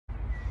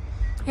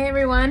Hey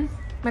everyone,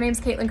 my name is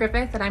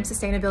Griffith and I'm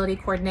Sustainability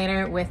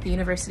Coordinator with the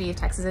University of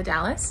Texas at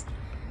Dallas.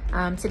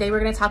 Today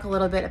we're going to talk a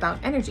little bit about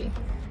energy.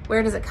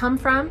 Where does it come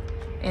from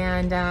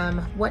and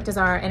what does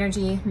our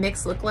energy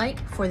mix look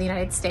like for the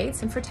United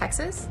States and for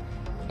Texas?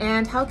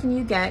 And how can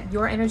you get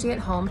your energy at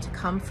home to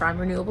come from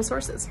renewable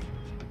sources?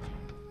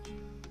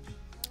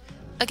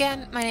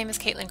 Again, my name is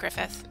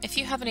Griffith. If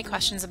you have any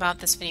questions about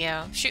this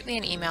video, shoot me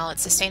an email at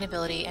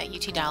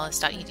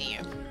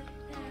sustainability@utdallas.edu.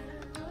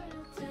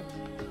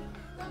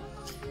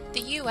 The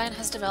UN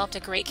has developed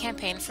a great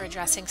campaign for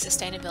addressing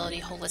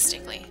sustainability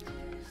holistically.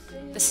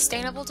 The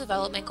Sustainable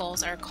Development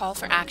Goals are a call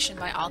for action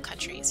by all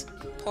countries,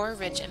 poor,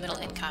 rich, and middle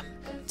income,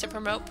 to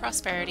promote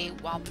prosperity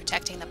while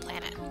protecting the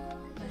planet.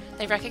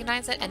 They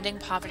recognize that ending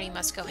poverty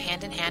must go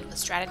hand in hand with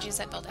strategies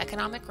that build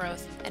economic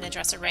growth and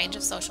address a range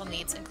of social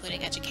needs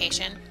including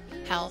education,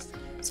 health,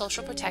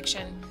 social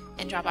protection,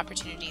 and job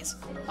opportunities,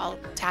 while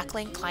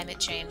tackling climate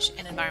change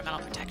and environmental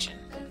protection.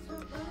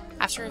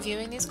 After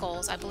reviewing these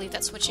goals, I believe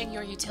that switching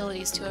your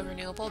utilities to a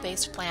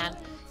renewable-based plan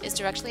is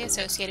directly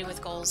associated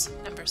with goals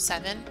number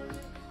 7,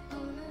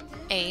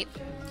 8,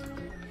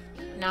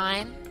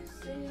 9,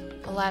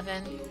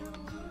 11,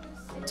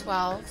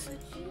 12,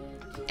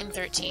 and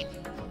 13,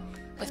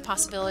 with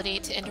possibility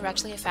to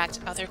indirectly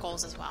affect other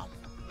goals as well.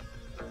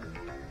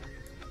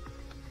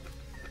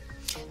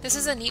 This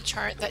is a neat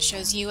chart that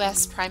shows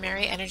U.S.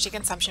 primary energy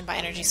consumption by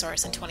energy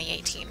source in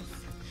 2018.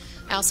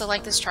 I also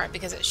like this chart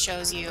because it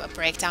shows you a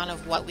breakdown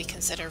of what we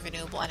consider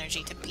renewable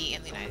energy to be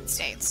in the United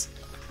States.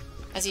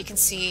 As you can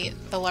see,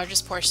 the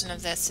largest portion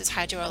of this is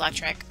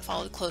hydroelectric,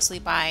 followed closely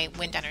by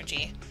wind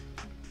energy,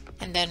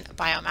 and then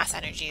biomass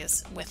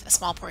energies, with a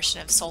small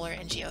portion of solar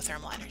and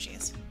geothermal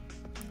energies.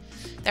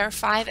 There are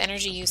 5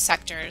 energy use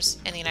sectors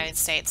in the United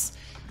States,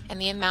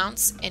 and the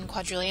amounts in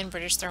quadrillion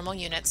British thermal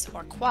units,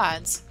 or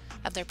quads,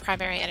 of their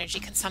primary energy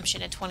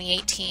consumption in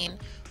 2018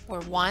 were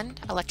 1.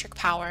 Electric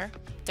power,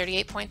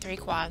 38.3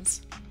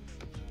 quads,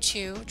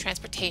 2.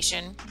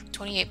 Transportation,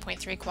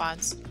 28.3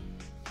 quads,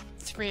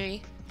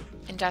 3.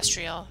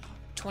 Industrial,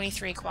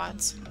 23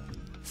 quads,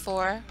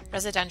 4.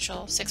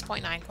 Residential,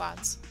 6.9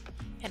 quads,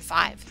 and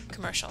 5.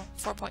 Commercial,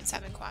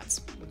 4.7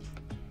 quads.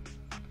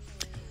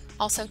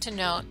 Also to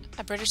note,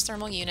 a British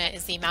thermal unit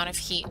is the amount of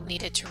heat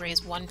needed to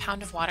raise 1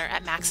 pound of water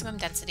at maximum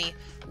density,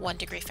 1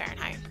 degree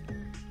Fahrenheit.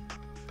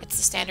 It's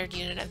the standard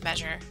unit of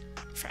measure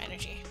for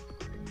energy.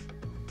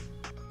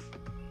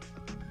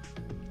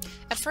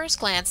 At first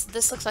glance,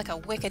 this looks like a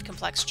wicked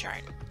complex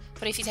chart,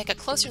 but if you take a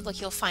closer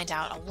look, you'll find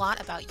out a lot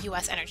about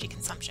U.S. energy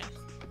consumption.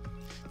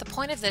 The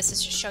point of this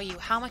is to show you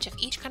how much of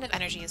each kind of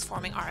energy is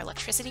forming our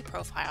electricity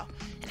profile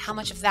and how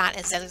much of that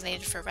is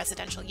designated for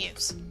residential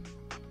use.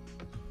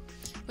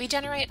 We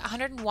generate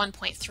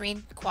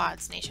 101.3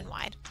 quads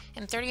nationwide,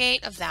 and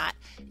 38 of that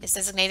is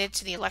designated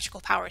to the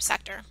electrical power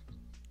sector.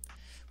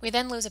 We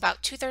then lose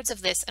about 2/3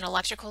 of this in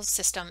electrical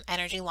system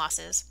energy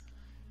losses.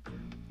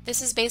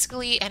 This is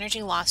basically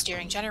energy lost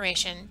during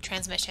generation,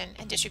 transmission,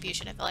 and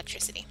distribution of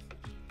electricity.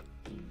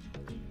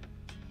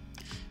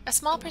 A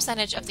small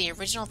percentage of the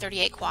original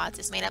 38 quads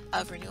is made up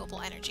of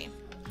renewable energy,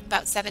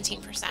 about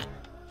 17%.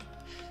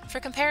 For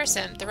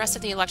comparison, the rest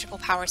of the electrical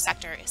power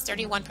sector is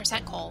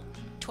 31% coal,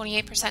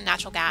 28%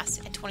 natural gas,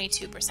 and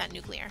 22%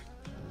 nuclear.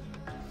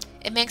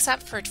 It makes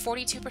up for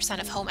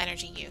 42% of home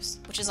energy use,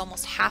 which is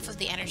almost half of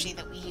the energy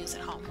that we use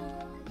at home.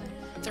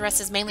 The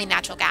rest is mainly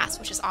natural gas,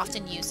 which is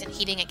often used in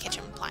heating and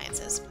kitchen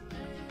appliances.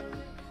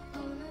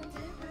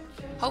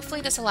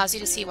 Hopefully this allows you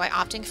to see why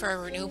opting for a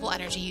renewable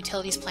energy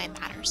utilities plan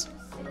matters.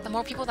 The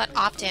more people that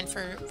opt in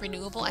for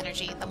renewable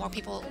energy, the more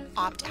people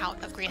opt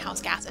out of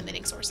greenhouse gas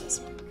emitting sources.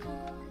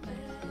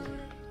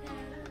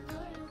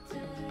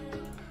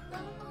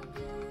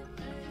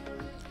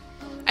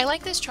 I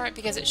like this chart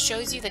because it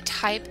shows you the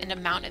type and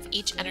amount of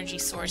each energy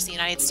source the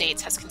United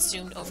States has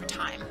consumed over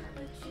time.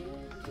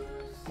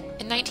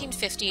 In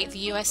 1950, the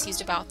U.S.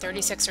 used about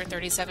 36 or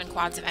 37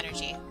 quads of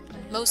energy,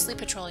 mostly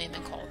petroleum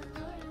and coal.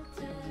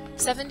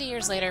 70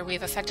 years later, we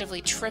have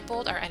effectively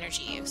tripled our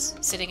energy use,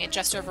 sitting at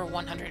just over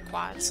 100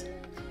 quads.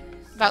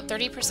 About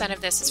 30% of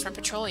this is from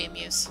petroleum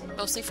use,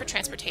 mostly for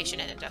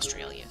transportation and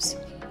industrial use.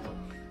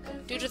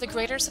 Due to the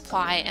greater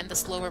supply and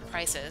thus lower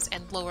prices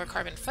and lower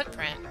carbon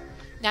footprint,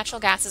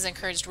 natural gas has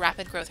encouraged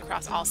rapid growth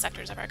across all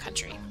sectors of our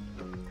country.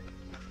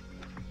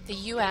 The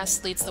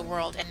U.S. leads the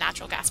world in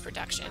natural gas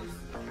production.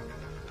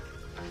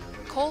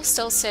 Coal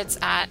still sits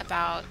at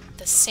about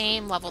the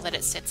same level that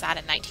it sits at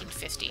in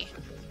 1950,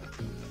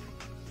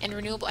 and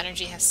renewable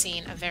energy has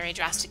seen a very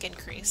drastic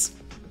increase.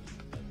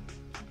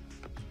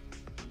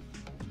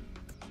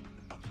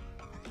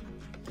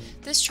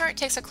 This chart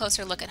takes a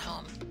closer look at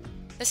home.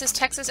 This is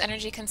Texas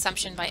energy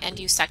consumption by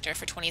end-use sector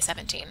for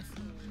 2017.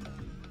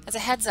 As a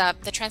heads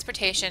up, the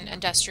transportation,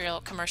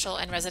 industrial, commercial,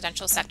 and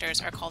residential sectors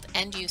are called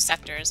end-use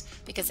sectors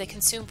because they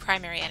consume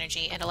primary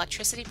energy and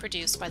electricity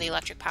produced by the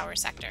electric power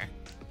sector.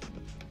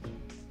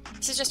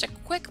 This is just a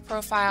quick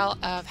profile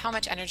of how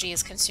much energy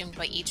is consumed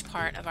by each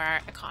part of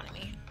our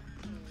economy.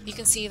 You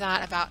can see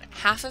that about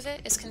half of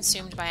it is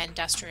consumed by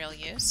industrial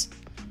use,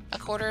 a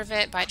quarter of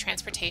it by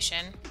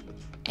transportation,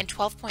 and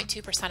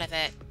 12.2% of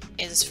it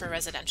is for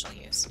residential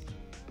use.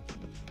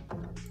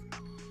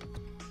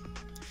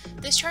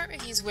 This chart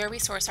reviews where we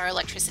source our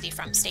electricity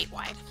from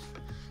statewide.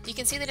 You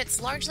can see that it's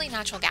largely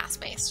natural gas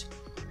based.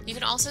 You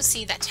can also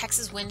see that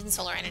Texas wind and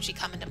solar energy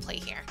come into play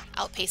here,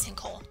 outpacing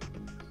coal.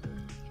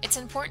 It's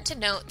important to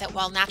note that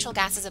while natural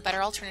gas is a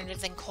better alternative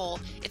than coal,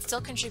 it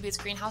still contributes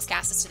greenhouse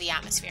gases to the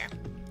atmosphere.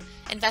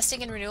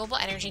 Investing in renewable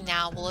energy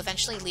now will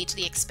eventually lead to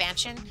the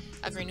expansion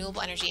of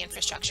renewable energy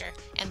infrastructure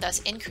and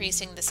thus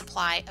increasing the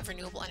supply of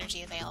renewable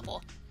energy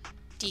available,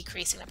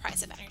 decreasing the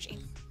price of energy.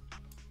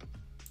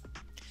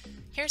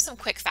 Here's some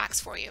quick facts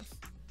for you.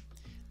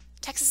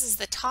 Texas is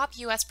the top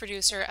U.S.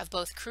 producer of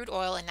both crude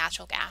oil and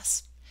natural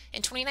gas.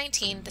 In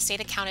 2019, the state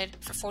accounted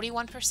for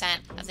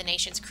 41% of the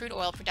nation's crude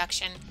oil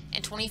production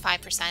and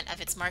 25%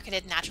 of its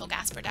marketed natural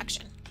gas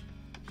production.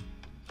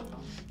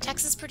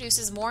 Texas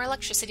produces more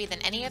electricity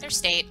than any other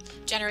state,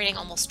 generating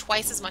almost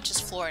twice as much as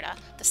Florida,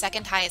 the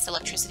second highest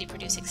electricity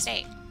producing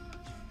state.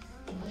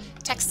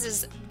 Texas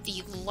is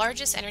the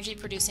largest energy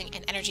producing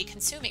and energy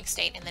consuming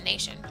state in the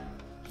nation.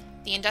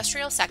 The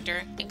industrial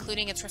sector,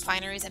 including its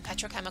refineries and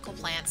petrochemical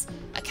plants,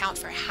 account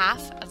for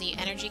half of the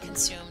energy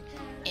consumed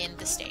in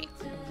the state.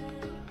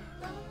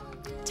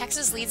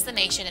 Texas leads the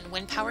nation in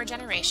wind power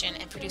generation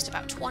and produced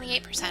about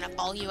 28% of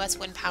all U.S.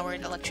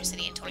 wind-powered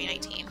electricity in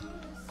 2019.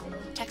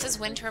 Texas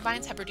wind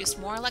turbines have produced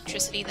more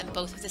electricity than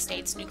both of the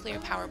state's nuclear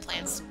power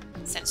plants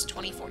since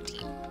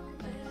 2014.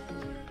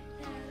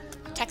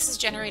 Texas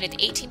generated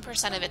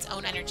 18% of its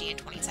own energy in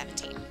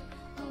 2017.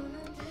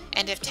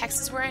 And if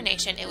Texas were a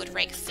nation, it would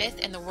rank 5th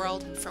in the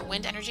world for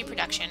wind energy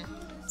production,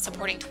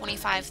 supporting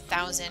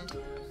 25,000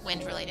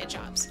 wind-related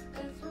jobs.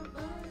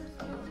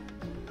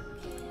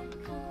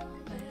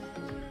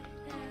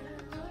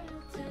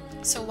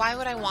 So why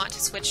would I want to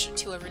switch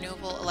to a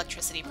renewable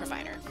electricity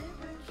provider?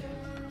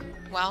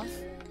 Well,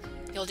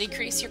 you'll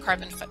decrease your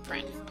carbon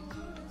footprint.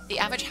 The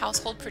average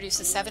household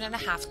produces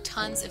 7.5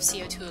 tons of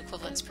CO2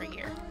 equivalents per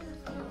year.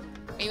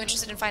 Are you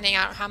interested in finding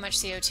out how much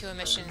CO2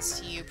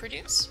 emissions you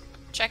produce?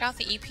 Check out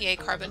the EPA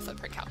carbon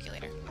footprint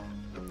calculator.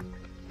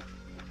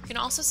 You can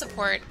also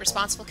support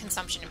responsible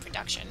consumption and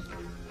production,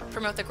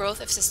 promote the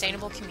growth of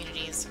sustainable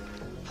communities,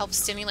 help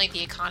stimulate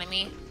the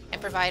economy,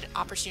 and provide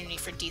opportunity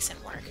for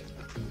decent work.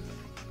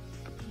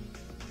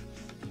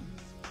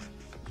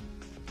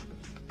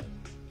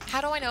 How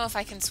do I know if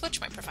I can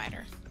switch my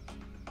provider?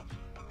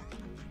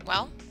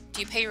 Well, do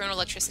you pay your own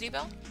electricity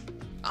bill?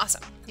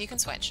 Awesome, you can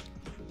switch.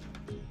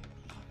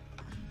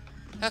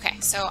 Okay,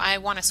 so I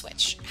want to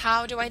switch.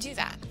 How do I do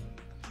that?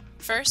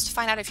 First,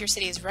 find out if your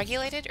city is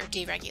regulated or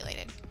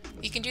deregulated.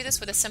 You can do this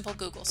with a simple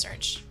Google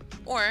search,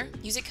 or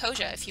use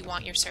Ecosia if you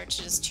want your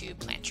searches to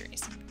plant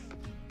trees.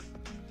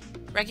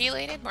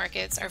 Regulated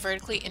markets are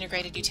vertically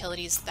integrated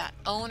utilities that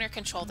own or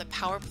control the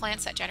power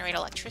plants that generate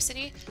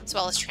electricity, as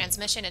well as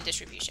transmission and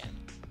distribution.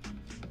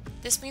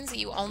 This means that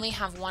you only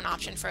have one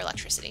option for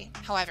electricity.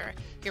 However,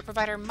 your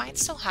provider might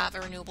still have a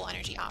renewable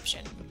energy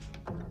option.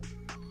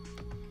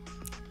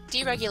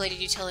 Deregulated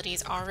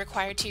utilities are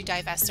required to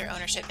divest their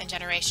ownership in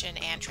generation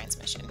and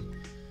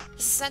transmission.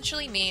 This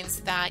essentially means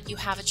that you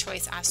have a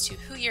choice as to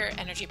who your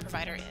energy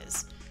provider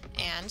is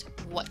and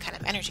what kind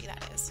of energy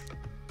that is.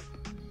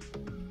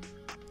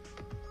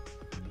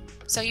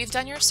 So you've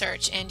done your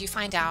search and you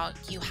find out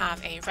you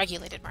have a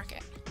regulated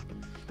market.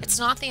 It's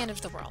not the end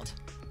of the world.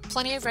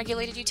 Plenty of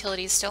regulated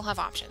utilities still have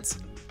options.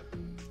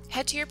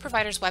 Head to your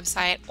provider's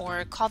website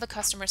or call the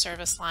customer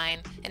service line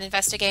and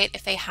investigate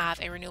if they have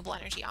a renewable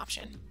energy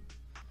option.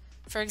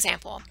 For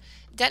example,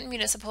 Denton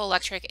Municipal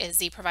Electric is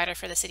the provider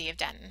for the city of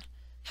Denton.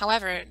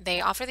 However, they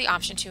offer the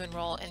option to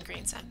enroll in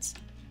GreenSense.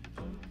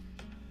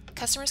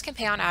 Customers can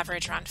pay on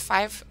average around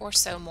 $5 or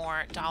so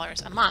more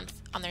a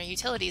month on their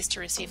utilities to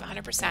receive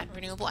 100%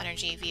 renewable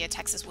energy via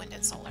Texas wind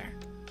and solar.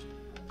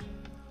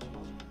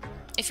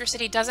 If your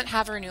city doesn't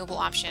have a renewable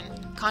option,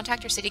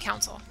 contact your city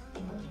council.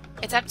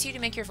 It's up to you to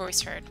make your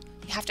voice heard.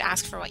 You have to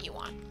ask for what you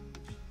want.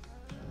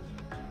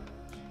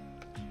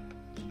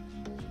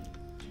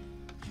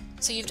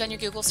 So you've done your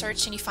Google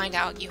search and you find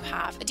out you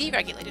have a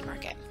deregulated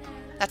market.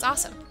 That's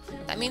awesome.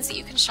 That means that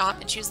you can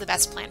shop and choose the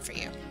best plan for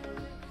you.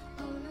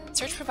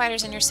 Search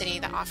providers in your city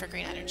that offer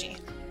green energy.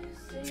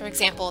 For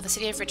example, the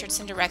City of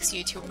Richardson directs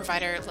you to a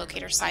provider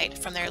locator site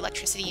from their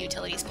electricity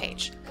utilities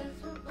page.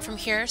 From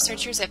here,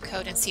 search your zip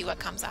code and see what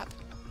comes up.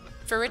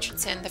 For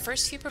Richardson, the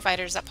first few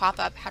providers that pop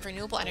up have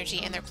renewable energy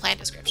in their plan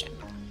description.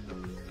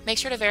 Make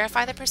sure to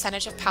verify the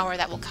percentage of power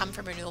that will come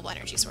from renewable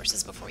energy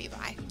sources before you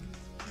buy.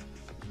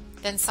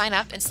 Then sign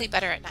up and sleep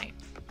better at night.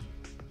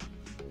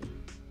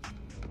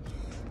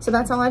 So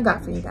that's all I've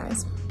got for you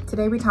guys.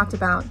 Today we talked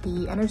about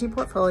the energy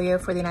portfolio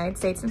for the United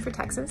States and for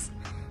Texas.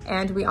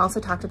 And we also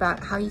talked about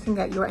how you can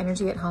get your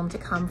energy at home to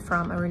come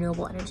from a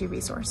renewable energy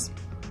resource.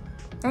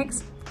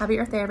 Thanks. Happy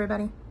Earth Day,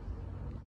 everybody.